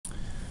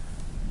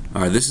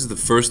Alright, this is the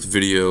first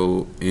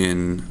video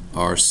in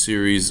our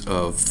series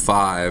of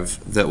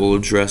 5 that will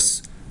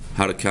address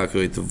how to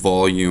calculate the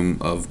volume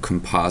of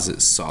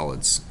composite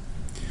solids.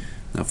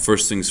 Now,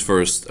 first things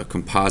first, a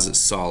composite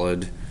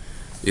solid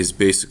is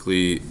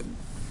basically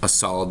a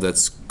solid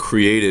that's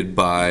created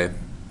by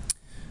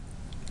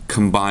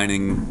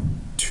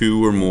combining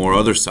two or more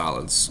other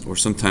solids, or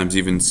sometimes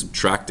even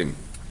subtracting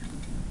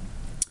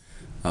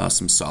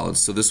some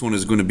solids. So this one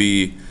is going to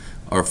be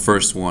our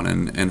first one,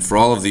 and for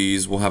all of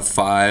these we'll have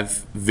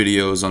 5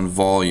 videos on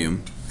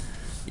volume.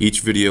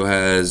 Each video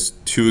has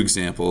 2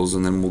 examples,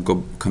 and then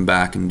we'll come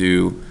back and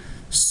do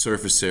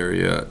surface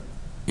area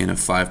in a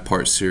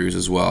 5-part series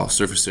as well.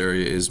 Surface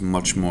area is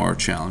much more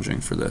challenging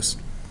for this.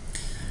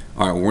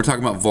 Alright, when we're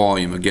talking about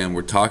volume, again,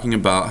 we're talking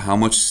about how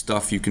much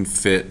stuff you can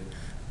fit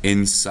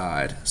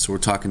inside. So we're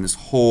talking this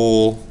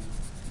whole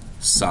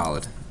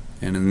solid,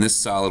 and in this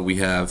solid we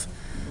have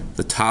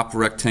the top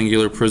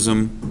rectangular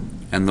prism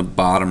and the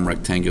bottom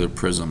rectangular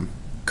prism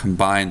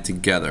combined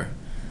together.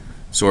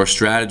 So our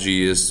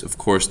strategy is, of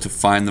course, to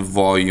find the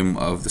volume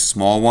of the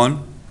small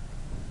one.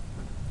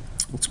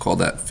 Let's call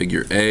that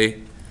figure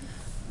A,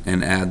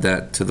 and add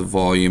that to the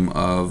volume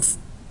of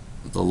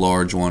the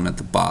large one at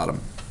the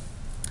bottom.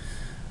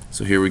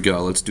 So here we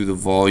go. Let's do the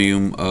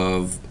volume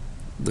of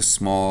the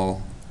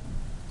small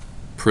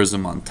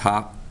prism on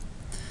top.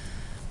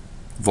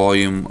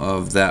 Volume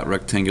of that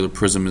rectangular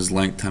prism is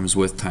length times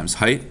width times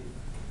height.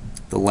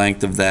 The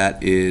length of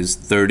that is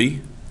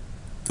 30,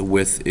 the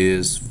width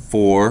is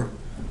 4,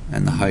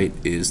 and the height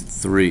is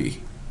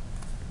 3.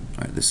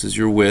 Alright, this is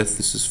your width,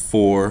 this is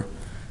 4,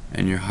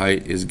 and your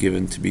height is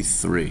given to be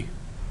 3.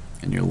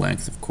 And your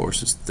length, of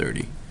course, is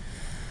 30.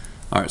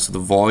 Alright, so the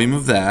volume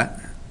of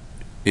that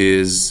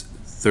is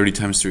 30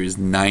 times 3 is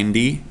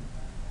 90,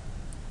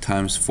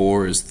 times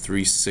 4 is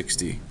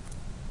 360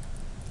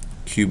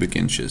 cubic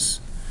inches.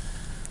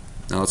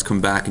 Now let's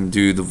come back and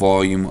do the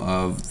volume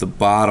of the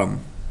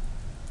bottom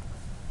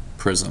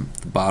prism.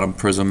 The bottom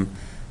prism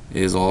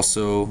is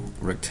also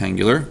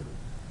rectangular,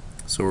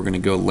 so we're going to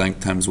go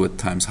length times width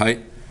times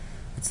height.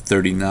 It's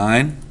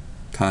 39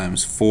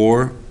 times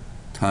 4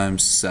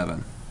 times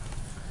 7.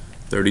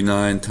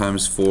 39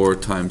 times 4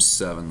 times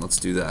 7. Let's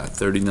do that.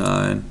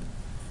 39,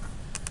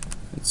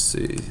 let's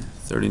see,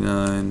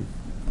 39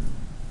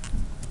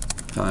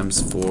 times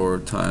 4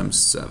 times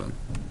 7.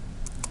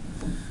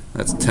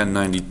 That's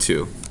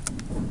 1092.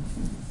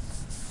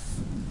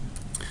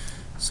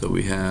 So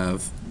we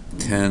have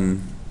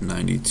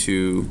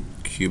 1092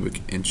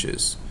 cubic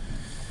inches.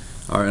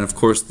 Alright, and of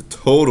course the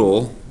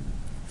total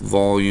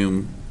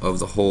volume of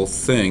the whole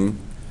thing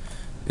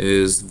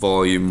is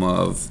volume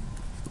of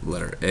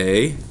letter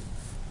A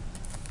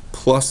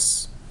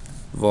plus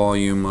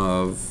volume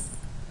of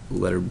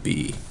letter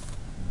B.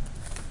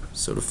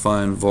 So to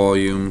find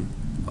volume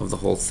of the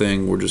whole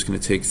thing, we're just going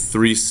to take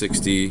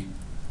 360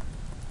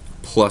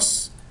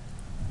 plus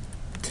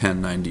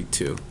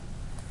 1092.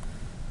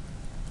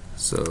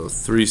 So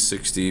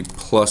 360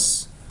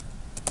 plus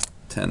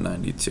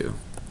 1092.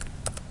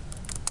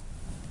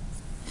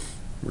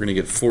 We're going to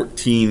get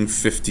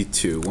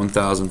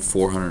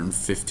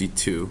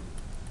 1452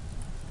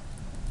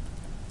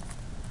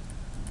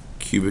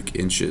 cubic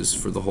inches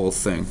for the whole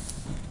thing,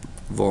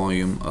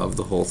 volume of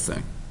the whole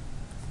thing.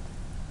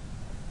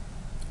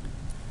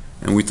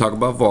 And when we talk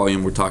about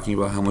volume, we're talking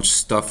about how much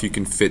stuff you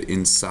can fit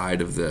inside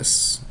of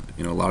this.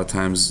 You know, a lot of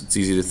times it's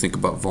easy to think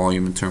about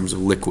volume in terms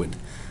of liquid.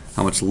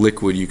 How much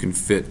liquid you can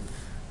fit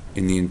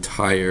in the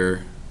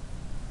entire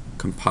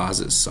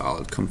composite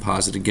solid.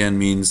 Composite again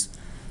means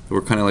that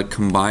we're kind of like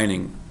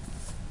combining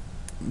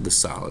the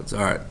solids.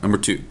 Alright, number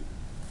 2.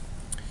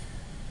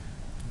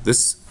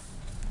 This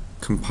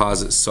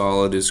composite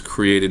solid is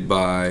created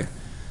by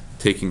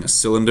taking a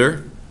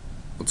cylinder,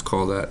 let's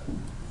call that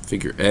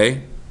figure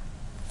A,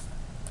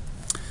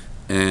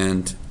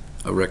 and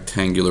a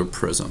rectangular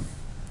prism.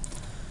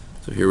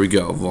 So here we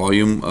go.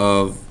 Volume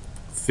of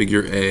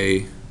figure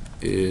A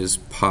is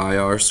pi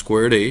r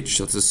squared h.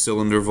 That's a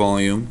cylinder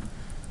volume.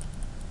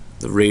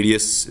 The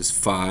radius is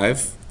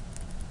 5.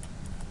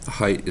 The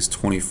height is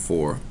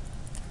 24.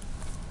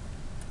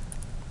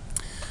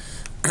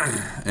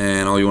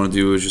 And all you want to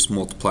do is just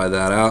multiply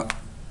that out.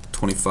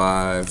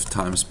 25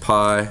 times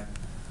pi,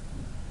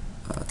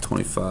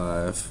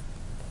 25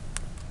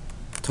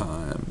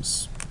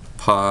 times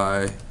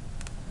pi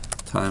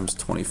times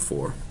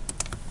 24.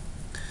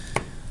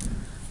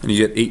 And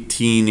you get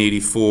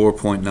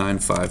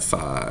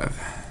 1884.955.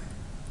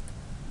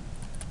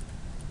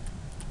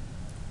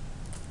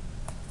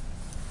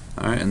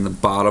 Alright, and the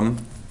bottom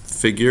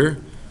figure,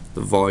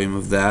 the volume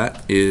of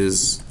that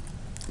is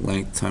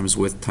length times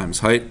width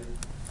times height.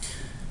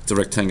 It's a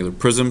rectangular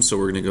prism, so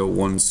we're going to go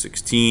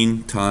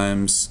 116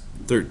 times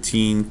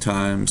 13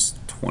 times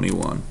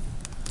 21.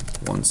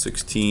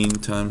 116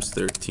 times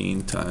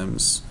 13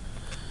 times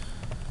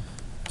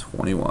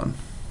 21.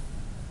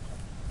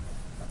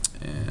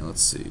 And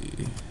let's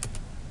see,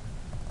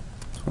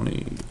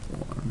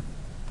 21.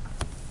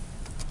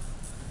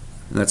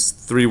 And that's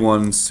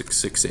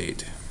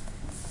 31668.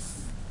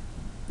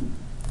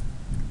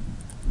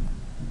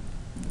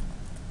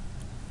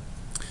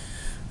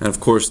 And of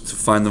course, to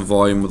find the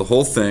volume of the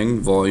whole thing,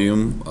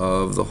 volume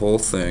of the whole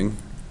thing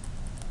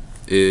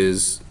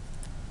is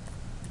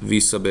V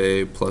sub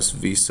A plus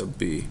V sub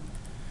B.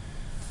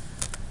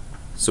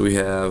 So we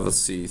have, let's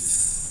see,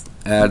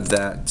 add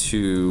that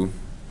to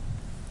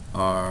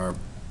our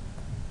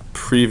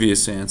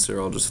previous answer.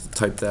 I'll just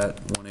type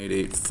that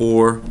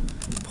 1884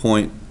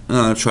 point.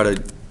 Try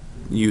to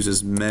use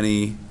as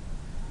many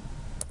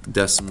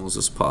decimals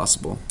as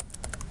possible,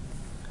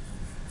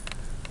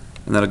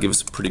 and that'll give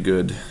us a pretty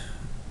good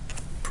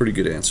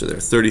answer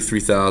there.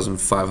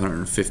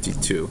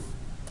 33,552.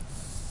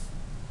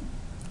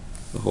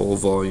 The whole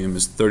volume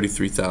is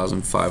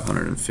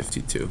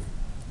 33,552.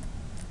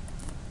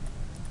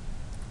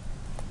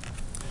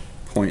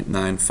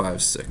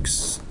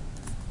 0.956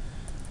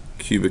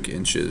 cubic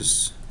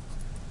inches.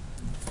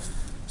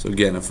 So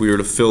again, if we were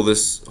to fill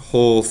this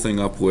whole thing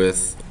up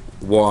with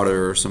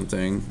water or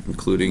something,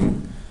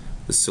 including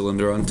the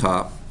cylinder on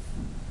top,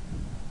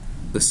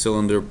 the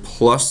cylinder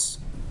plus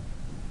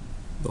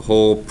the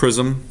whole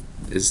prism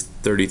is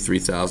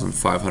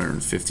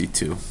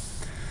 33,552.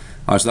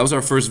 So that was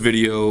our first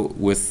video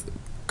with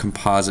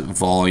composite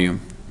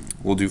volume.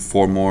 We'll do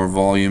 4 more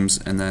volumes,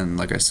 and then,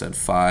 like I said,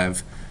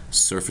 5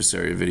 surface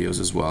area videos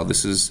as well.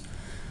 This is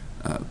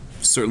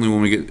certainly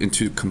when we get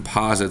into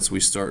composites, we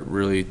start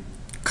really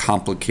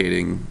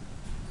complicating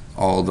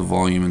all the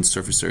volume and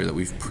surface area that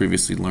we've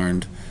previously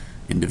learned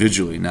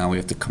individually. Now we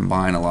have to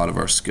combine a lot of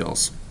our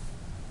skills.